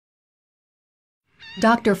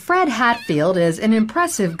Dr. Fred Hatfield is an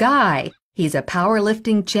impressive guy. He's a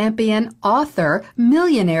powerlifting champion, author,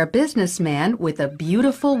 millionaire businessman with a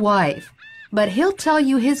beautiful wife. But he'll tell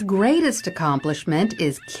you his greatest accomplishment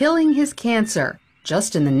is killing his cancer,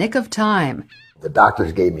 just in the nick of time. The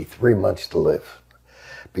doctors gave me 3 months to live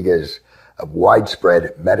because of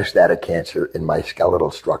widespread metastatic cancer in my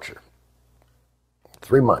skeletal structure.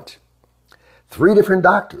 3 months. 3 different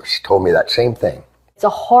doctors told me that same thing. It's a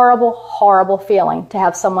horrible, horrible feeling to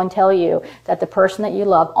have someone tell you that the person that you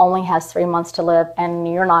love only has 3 months to live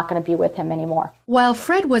and you're not going to be with him anymore. While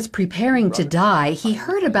Fred was preparing to die, he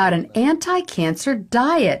heard about an anti-cancer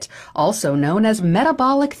diet, also known as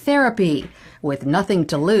metabolic therapy. With nothing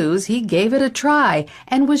to lose, he gave it a try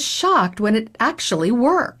and was shocked when it actually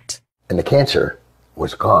worked. And the cancer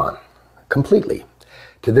was gone, completely.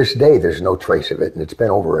 To this day, there's no trace of it, and it's been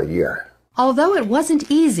over a year. Although it wasn't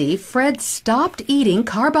easy, Fred stopped eating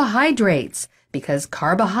carbohydrates because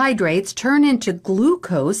carbohydrates turn into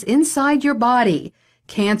glucose inside your body.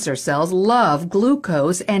 Cancer cells love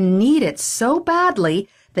glucose and need it so badly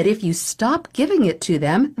that if you stop giving it to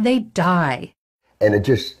them, they die. And it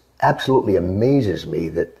just absolutely amazes me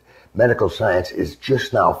that medical science is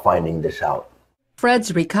just now finding this out.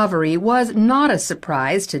 Fred's recovery was not a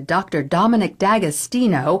surprise to Dr. Dominic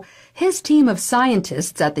D'Agostino. His team of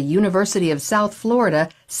scientists at the University of South Florida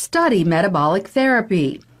study metabolic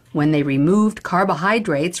therapy. When they removed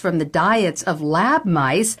carbohydrates from the diets of lab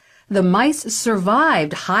mice, the mice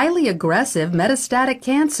survived highly aggressive metastatic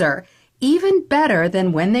cancer, even better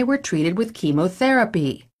than when they were treated with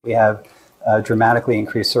chemotherapy. We have dramatically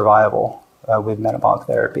increased survival with metabolic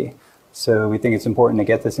therapy. So we think it's important to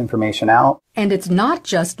get this information out. And it's not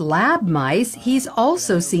just lab mice. He's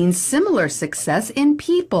also seen similar success in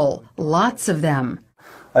people, lots of them.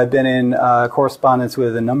 I've been in correspondence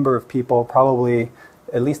with a number of people, probably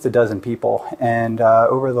at least a dozen people, and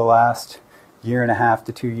over the last 1.5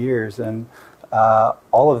 to 2 years, and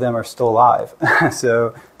all of them are still alive,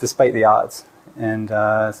 so despite the odds. And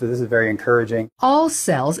so this is very encouraging. All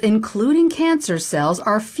cells, including cancer cells,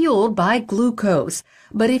 are fueled by glucose.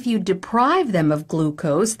 But if you deprive them of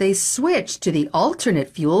glucose, they switch to the alternate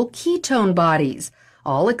fuel ketone bodies,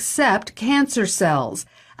 all except cancer cells.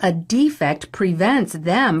 A defect prevents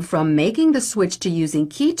them from making the switch to using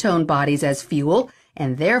ketone bodies as fuel,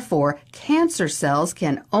 and therefore cancer cells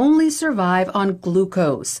can only survive on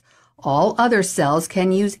glucose. All other cells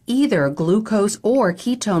can use either glucose or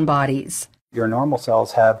ketone bodies. Your normal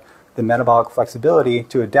cells have the metabolic flexibility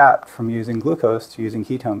to adapt from using glucose to using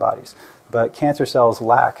ketone bodies. But cancer cells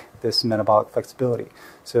lack this metabolic flexibility,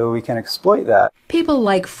 so we can exploit that. People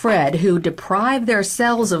like Fred, who deprive their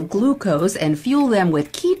cells of glucose and fuel them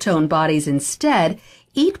with ketone bodies instead,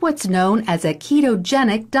 eat what's known as a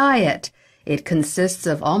ketogenic diet. It consists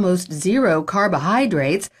of almost 0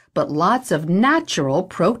 carbohydrates, but lots of natural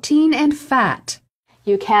protein and fat.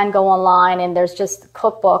 You can go online and there's just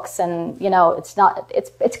cookbooks and,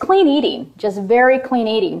 it's clean eating, just very clean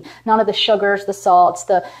eating. None of the sugars, the salts,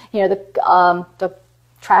 the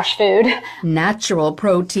trash food. Natural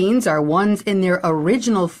proteins are ones in their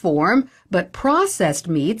original form, but processed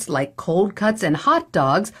meats like cold cuts and hot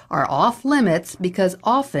dogs are off limits because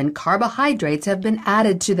often carbohydrates have been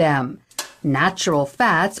added to them. Natural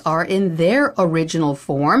fats are in their original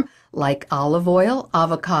form, like olive oil,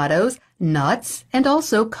 avocados, nuts, and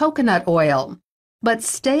also coconut oil. But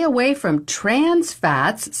stay away from trans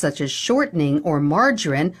fats such as shortening or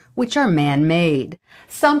margarine, which are man-made.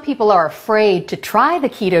 Some people are afraid to try the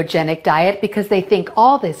ketogenic diet because they think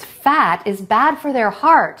all this fat is bad for their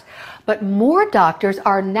heart. But more doctors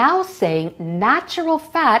are now saying natural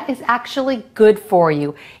fat is actually good for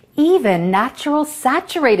you, even natural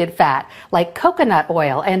saturated fat like coconut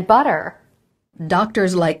oil and butter.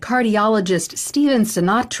 Doctors like cardiologist Stephen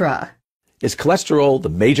Sinatra. Is cholesterol the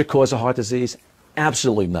major cause of heart disease?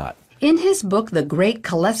 Absolutely not. In his book, The Great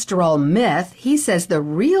Cholesterol Myth, he says the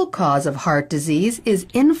real cause of heart disease is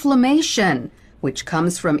inflammation, which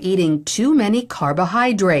comes from eating too many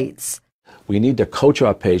carbohydrates. We need to coach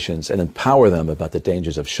our patients and empower them about the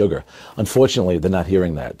dangers of sugar. Unfortunately, they're not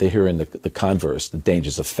hearing that. They're hearing the converse, the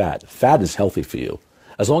dangers of fat. Fat is healthy for you,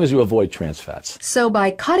 as long as you avoid trans fats. So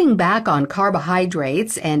by cutting back on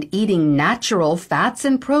carbohydrates and eating natural fats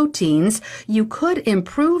and proteins, you could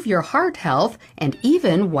improve your heart health and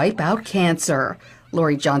even wipe out cancer.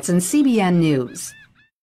 Lori Johnson, CBN News.